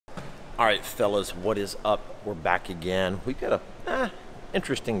All right, fellas, what is up? We're back again. We got a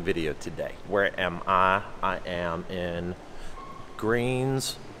interesting video today. Where am I? I am in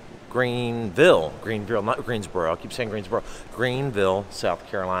Greenville, not Greensboro. I keep saying Greensboro. Greenville, South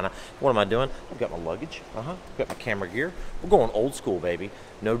Carolina. What am I doing? I've got my luggage. I've got my camera gear. We're going old school, baby.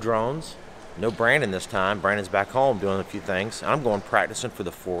 No drones. No Brandon this time. Brandon's back home doing a few things. I'm going practicing for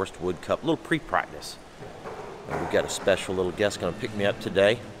the Forrest Wood Cup. A little pre-practice. And we've got a special little guest going to pick me up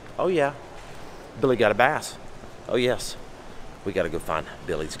today. Oh yeah, Billy got a bass. Oh yes, we got to go find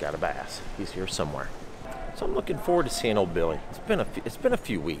Billy's got a bass. He's here somewhere. So I'm looking forward to seeing old Billy. It's been a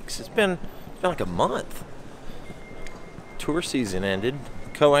few weeks. It's been like a month. Tour season ended.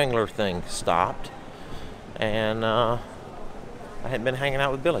 Co-angler thing stopped, and I hadn't been hanging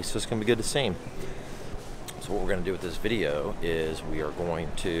out with Billy, so it's gonna be good to see him. So what we're gonna do with this video is we are going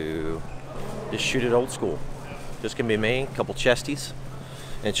to just shoot it old school. Just gonna be me, a couple chesties,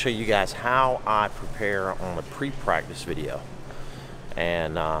 and show you guys how I prepare on a pre-practice video,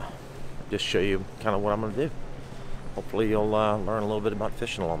 and just show you kind of what I'm going to do. Hopefully you'll learn a little bit about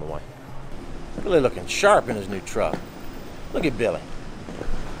fishing along the way. Billy looking sharp in his new truck. Look at Billy.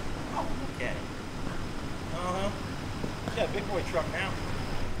 Oh, look at him. He's got a big boy truck now.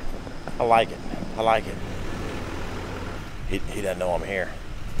 I like it. I like it. He doesn't know I'm here.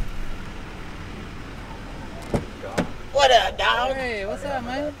 What up, dog? Hey, what's up,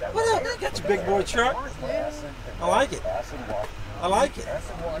 man? What up, man? Got your big boy truck? Yeah. I like it. I like it.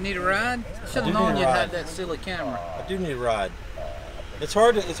 You need a ride? Should have known you'd have that silly camera. I do need a ride. It's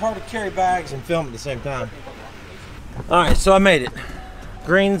hard to carry bags and film at the same time. All right, so I made it.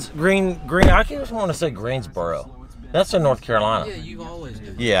 Green. I just want to say Greensboro. That's in North Carolina. Yeah, you always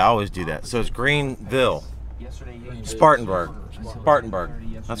do. Yeah, I always do that. So it's Greenville, Spartanburg.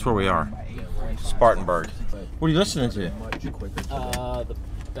 That's where we are. Spartanburg. What are you listening to? The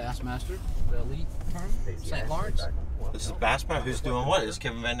Bassmaster, the elite firm, St. Lawrence. This is Bassmaster. Who's doing what? Is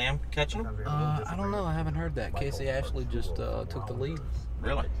Kevin Van Dam catching them? I don't know. I haven't heard that. Casey Ashley just took the lead.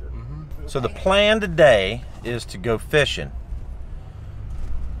 Really? Mm-hmm. So the plan today is to go fishing,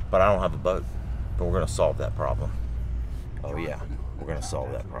 but I don't have a boat. But we're going to solve that problem. Oh yeah, we're going to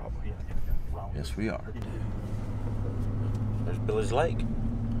solve that problem. Yes, we are. There's Billy's Lake.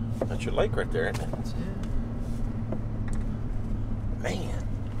 That's your lake right there, isn't it? That's it. Man,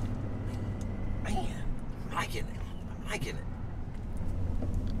 I'm liking it. I'm liking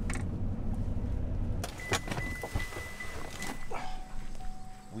it.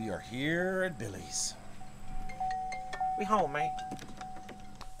 We are here at Billy's. We home, man.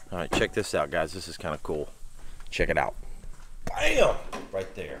 All right, check this out, guys. This is kind of cool. Check it out. Bam!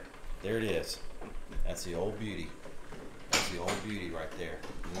 Right there. There it is. That's the old beauty. That's the old beauty right there.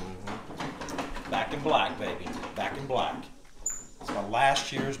 Mm-hmm. Back in black, baby. Back in black. It's my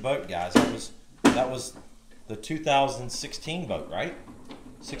last year's boat, guys. That was the 2016 boat, right?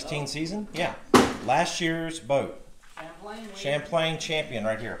 16 season? Yeah. Last year's boat. Champlain Champion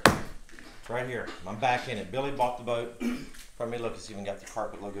right here. Right here. I'm back in it. Billy bought the boat from me. Look, it's even got the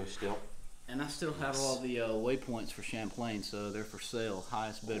carpet logo still. And I still have all the waypoints for Champlain, so they're for sale.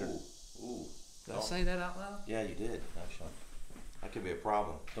 Highest bidder. Ooh. Did I say that out loud? Yeah, you did, actually. That could be a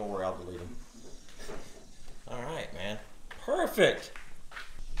problem. Don't worry, I'll delete them. All right, man. Perfect.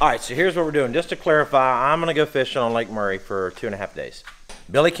 All right, so here's what we're doing. Just to clarify, I'm going to go fishing on Lake Murray for 2.5 days.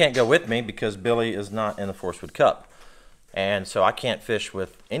 Billy can't go with me because Billy is not in the Forrest Wood Cup. And so I can't fish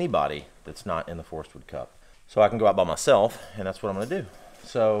with anybody that's not in the Forrest Wood Cup. So I can go out by myself, and that's what I'm going to do.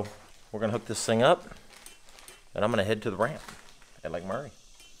 So we're going to hook this thing up, and I'm going to head to the ramp at Lake Murray.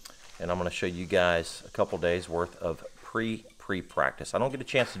 And I'm going to show you guys a couple days worth of pre-practice. I don't get a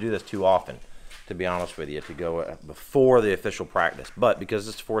chance to do this too often, to be honest with you, to go before the official practice. But because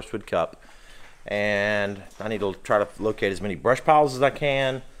it's Forrest Wood Cup, and I need to try to locate as many brush piles as I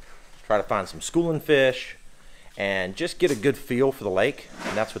can, try to find some schooling fish, and just get a good feel for the lake.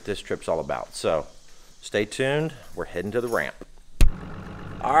 And that's what this trip's all about. So stay tuned. We're heading to the ramp.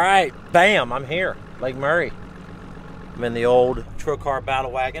 All right, bam, I'm here, Lake Murray. I'm in the old Trocar Battle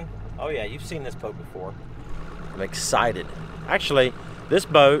Wagon. Oh yeah, you've seen this boat before. I'm excited. Actually, this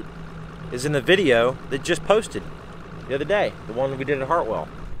boat is in the video that just posted the other day, the one we did at Hartwell.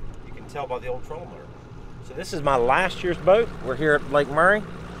 You can tell by the old trolling motor. So this is my last year's boat. We're here at Lake Murray.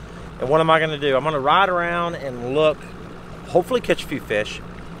 And what am I gonna do? I'm gonna ride around and look, hopefully catch a few fish,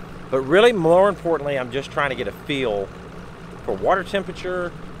 but really more importantly, I'm just trying to get a feel for water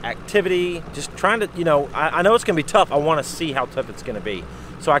temperature, activity, just trying to, you know, I know it's gonna be tough. I wanna see how tough it's gonna be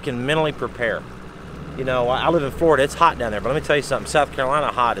so I can mentally prepare. You know, I live in Florida, it's hot down there, but let me tell you something, South Carolina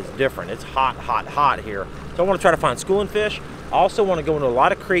hot is different. It's hot, hot, hot here. So I wanna try to find schooling fish, I also want to go into a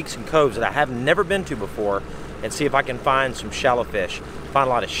lot of creeks and coves that I have never been to before and see if I can find some shallow fish. Find a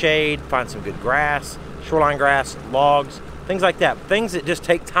lot of shade, find some good grass, shoreline grass, logs, things like that. Things that just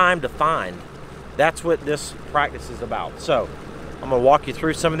take time to find. That's what this practice is about. So I'm gonna walk you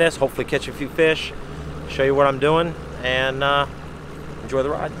through some of this, hopefully catch a few fish, show you what I'm doing, and enjoy the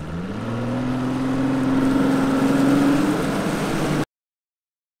ride.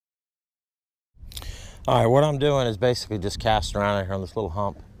 All right, what I'm doing is basically just casting around out here on this little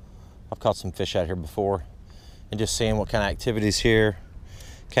hump. I've caught some fish out here before, and just seeing what kind of activities here.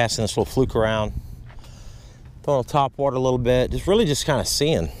 Casting this little fluke around, throwing top water a little bit, just kind of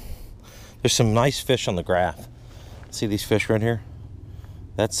seeing. There's some nice fish on the graph. See these fish right here?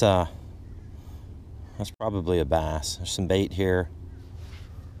 That's probably a bass. There's some bait here.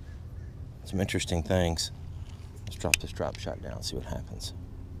 Some interesting things. Let's drop this drop shot down, see what happens.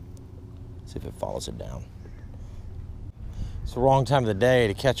 See if it follows it down. It's the wrong time of the day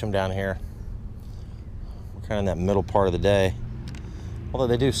to catch them down here. We're kind of in that middle part of the day. Although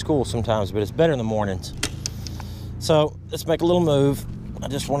they do school sometimes, but it's better in the mornings. So let's make a little move. I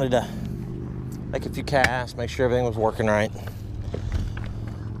just wanted to make a few casts, make sure everything was working right.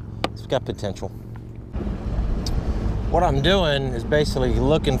 It's got potential. What I'm doing is basically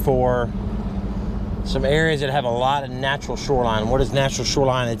looking for some areas that have a lot of natural shoreline. What is natural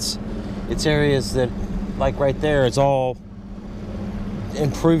shoreline? It's areas that, like right there, it's all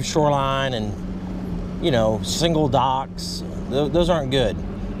improved shoreline and, you know, single docks. Those aren't good.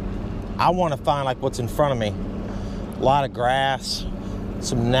 I want to find like what's in front of me. A lot of grass,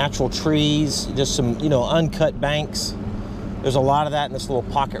 some natural trees, just some, you know, uncut banks. There's a lot of that in this little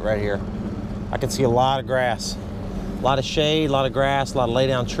pocket right here. I can see a lot of grass, a lot of shade, a lot of grass, a lot of lay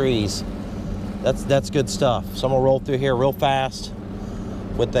down trees. That's good stuff. So I'm gonna roll through here real fast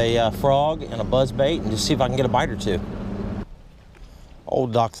with a frog and a buzz bait and just see if I can get a bite or two.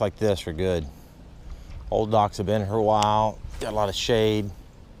 Old docks like this are good. Old docks have been here a while. Got a lot of shade,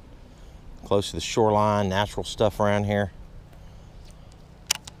 close to the shoreline, natural stuff around here.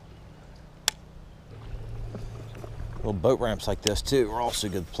 Little boat ramps like this too are also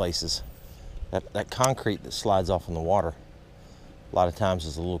good places. That concrete that slides off in the water a lot of times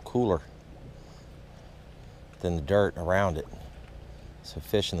is a little cooler than the dirt around it. So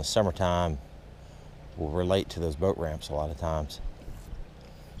fish in the summertime will relate to those boat ramps a lot of times.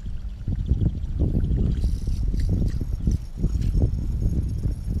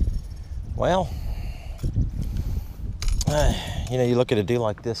 Well, you know, you look at a deal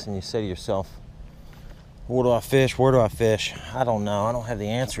like this and you say to yourself, where do I fish? Where do I fish? I don't know. I don't have the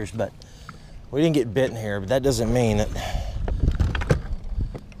answers, but we didn't get bitten here, but that doesn't mean that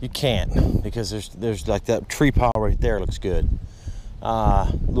you can't, because there's like that tree pile right there looks good.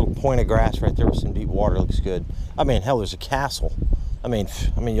 Little point of grass right there with some deep water looks good. I mean, hell, there's a castle. I mean,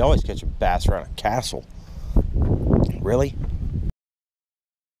 you always catch a bass around a castle. Really?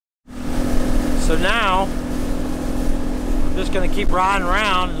 So now, I'm just gonna keep riding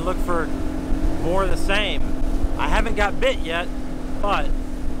around and look for more of the same. I haven't got bit yet, but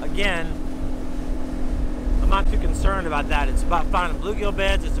again, I'm not too concerned about that. It's about finding bluegill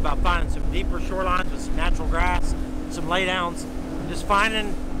beds. It's about finding some deeper shorelines with some natural grass, some laydowns, just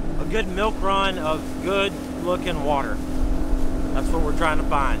finding a good milk run of good looking water. That's what we're trying to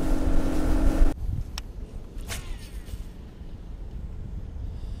find.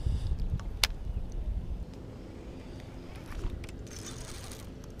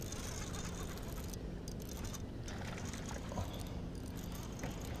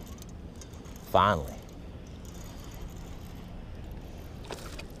 Finally.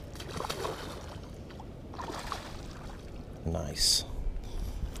 Nice.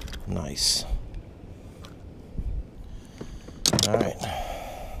 Nice. All right.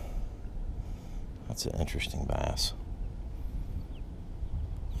 That's an interesting bass.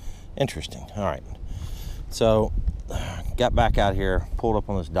 Interesting. All right. So, got back out here, pulled up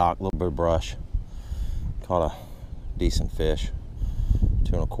on this dock, a little bit of brush, caught a decent fish,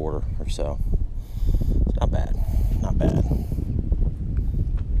 2 1/4 or so. It's not bad. Not bad.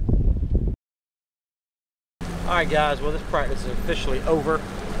 Alright guys, well this practice is officially over.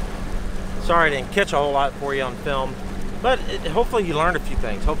 Sorry I didn't catch a whole lot for you on film, but hopefully you learned a few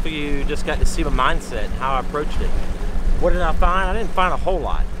things. Hopefully you just got to see my mindset, how I approached it. What did I find? I didn't find a whole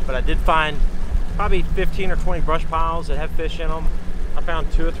lot, but I did find probably 15 or 20 brush piles that have fish in them. I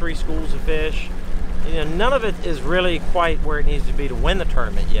found 2 or 3 schools of fish. You know, none of it is really quite where it needs to be to win the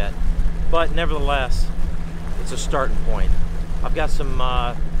tournament yet, but nevertheless, it's a starting point. I've got some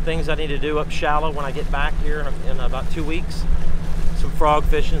things I need to do up shallow when I get back here in about 2 weeks. Some frog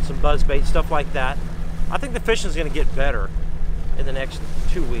fishing, some buzz bait, stuff like that. I think the fishing is going to get better in the next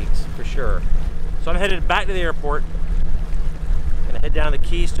 2 weeks for sure. So I'm headed back to the airport. Gonna head down to the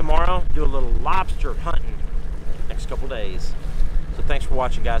Keys tomorrow, do a little lobster hunting next couple days. So thanks for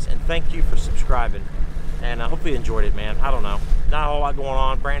watching, guys, and thank you for subscribing. And I hope you enjoyed it, man. I don't know, not a whole lot going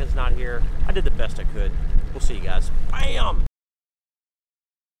on. Brandon's not here. I did the best I could. We'll see you guys. Bam!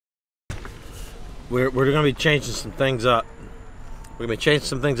 We're gonna be changing some things up. We're gonna be changing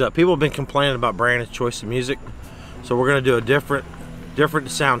some things up. People have been complaining about Brandon's choice of music, so we're gonna do a different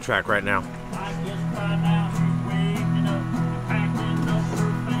soundtrack right now.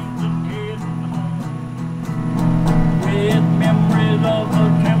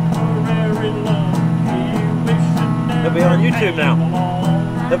 They'll be on YouTube now.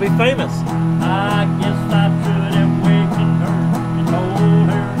 They'll be famous. I guess I should have wakened her and told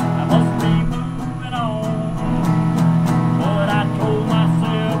her I must be moving on. But I told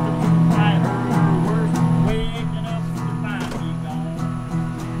myself that I heard her words, waking up to find me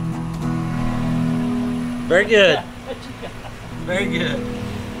gone. Very good. Very good.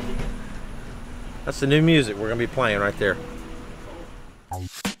 That's the new music we're gonna be playing right there.